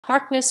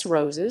Harkness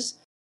Roses.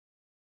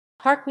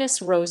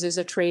 Harkness Roses,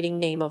 a trading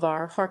name of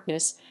R.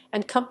 Harkness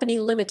and Company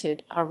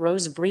Limited, are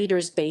rose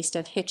breeders based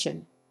at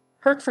Hitchin,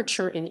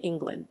 Hertfordshire in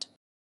England.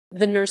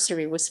 The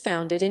nursery was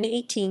founded in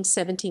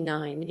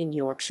 1879 in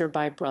Yorkshire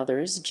by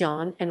brothers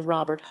John and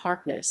Robert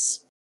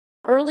Harkness.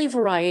 Early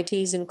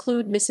varieties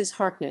include Mrs.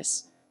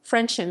 Harkness,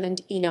 Frensham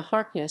and Ena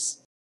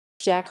Harkness,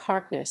 Jack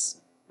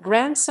Harkness,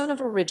 grandson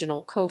of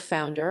original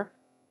co-founder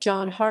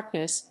John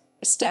Harkness,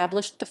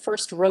 established the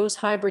first rose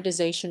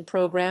hybridization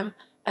program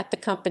at the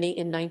company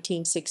in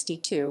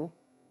 1962,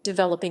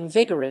 developing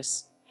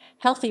vigorous,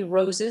 healthy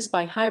roses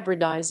by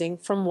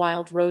hybridizing from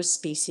wild rose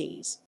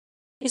species.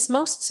 His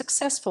most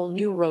successful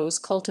new rose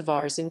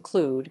cultivars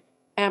include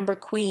Amber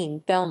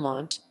Queen,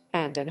 Belmonte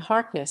and Anne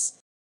Harkness.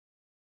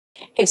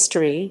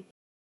 History.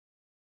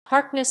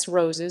 Harkness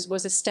Roses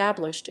was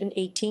established in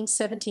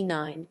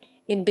 1879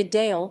 in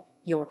Bedale,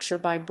 Yorkshire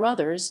by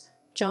brothers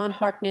John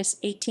Harkness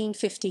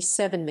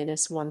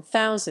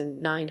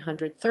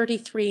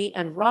 1857–1933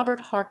 and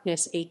Robert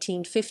Harkness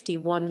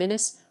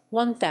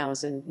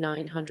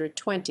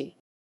 1851–1920.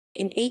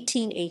 In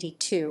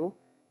 1882,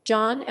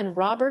 John and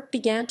Robert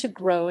began to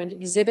grow and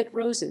exhibit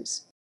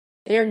roses.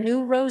 Their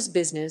new rose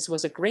business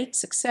was a great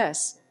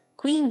success.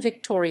 Queen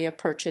Victoria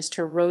purchased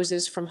her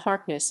roses from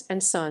Harkness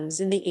and Sons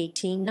in the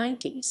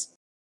 1890s.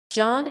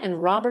 John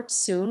and Robert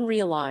soon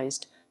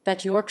realized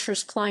that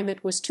Yorkshire's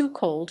climate was too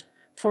cold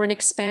for an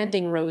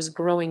expanding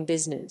rose-growing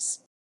business.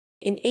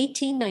 In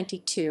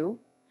 1892,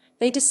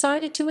 they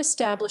decided to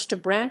establish a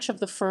branch of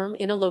the firm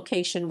in a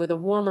location with a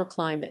warmer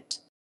climate.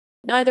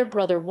 Neither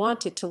brother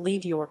wanted to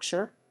leave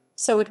Yorkshire,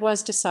 so it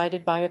was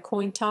decided by a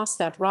coin toss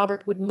that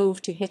Robert would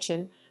move to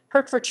Hitchin,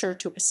 Hertfordshire,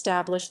 to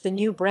establish the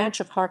new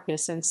branch of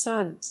Harkness and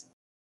Sons.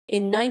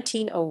 In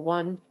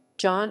 1901,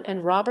 John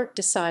and Robert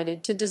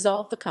decided to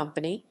dissolve the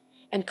company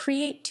and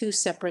create two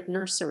separate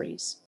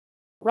nurseries.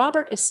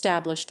 Robert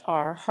established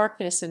R.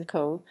 Harkness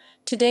Co.,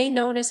 today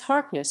known as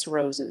Harkness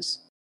Roses.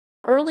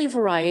 Early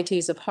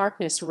varieties of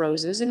Harkness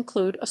Roses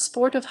include a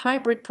sportive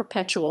hybrid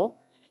perpetual,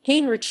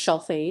 Heinrich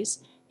Schultheiss,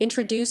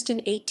 introduced in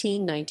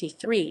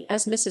 1893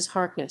 as Mrs.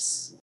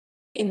 Harkness.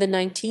 In the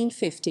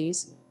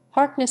 1950s,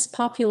 Harkness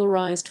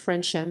popularized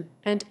Frensham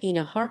and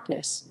Ena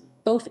Harkness,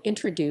 both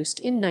introduced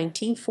in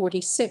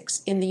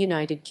 1946 in the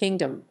United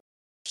Kingdom.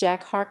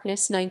 Jack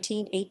Harkness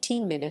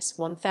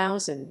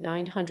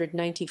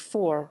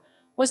 1918–1994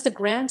 was the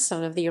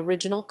grandson of the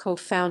original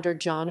co-founder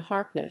John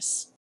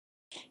Harkness.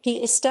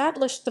 He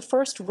established the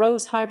first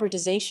rose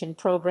hybridization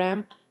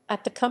program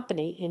at the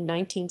company in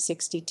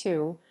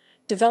 1962,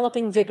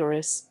 developing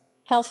vigorous,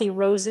 healthy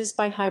roses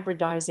by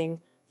hybridizing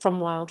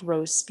from wild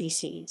rose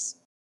species.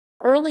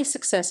 Early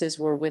successes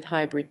were with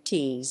hybrid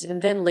teas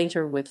and then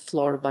later with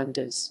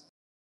floribundas.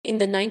 In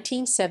the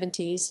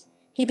 1970s,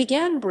 he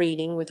began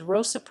breeding with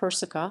Rosa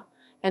persica,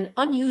 an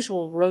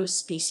unusual rose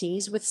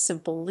species with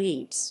simple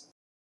leaves.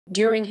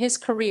 During his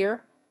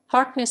career,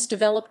 Harkness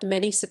developed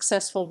many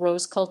successful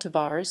rose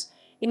cultivars,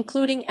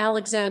 including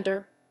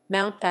Alexander,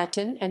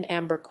 Mountbatten, and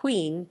Amber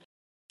Queen.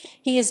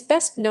 He is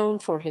best known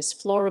for his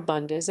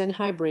floribundas and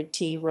hybrid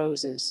tea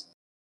roses.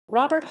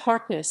 Robert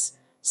Harkness,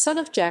 son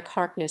of Jack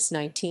Harkness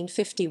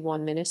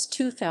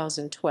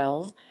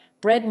 1951–2012,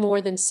 bred more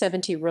than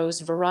 70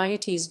 rose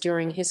varieties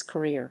during his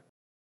career.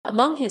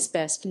 Among his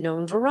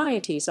best-known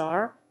varieties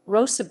are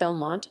Rosa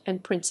Belmonte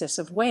and Princess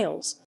of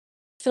Wales.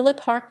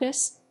 Philip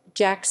Harkness,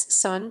 Jack's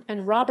son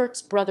and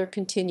Robert's brother,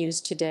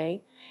 continues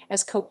today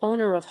as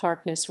co-owner of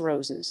Harkness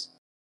Roses.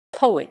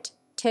 Poet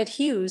Ted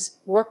Hughes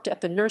worked at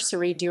the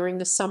nursery during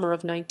the summer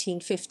of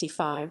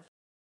 1955.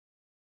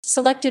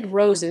 Selected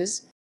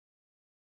roses.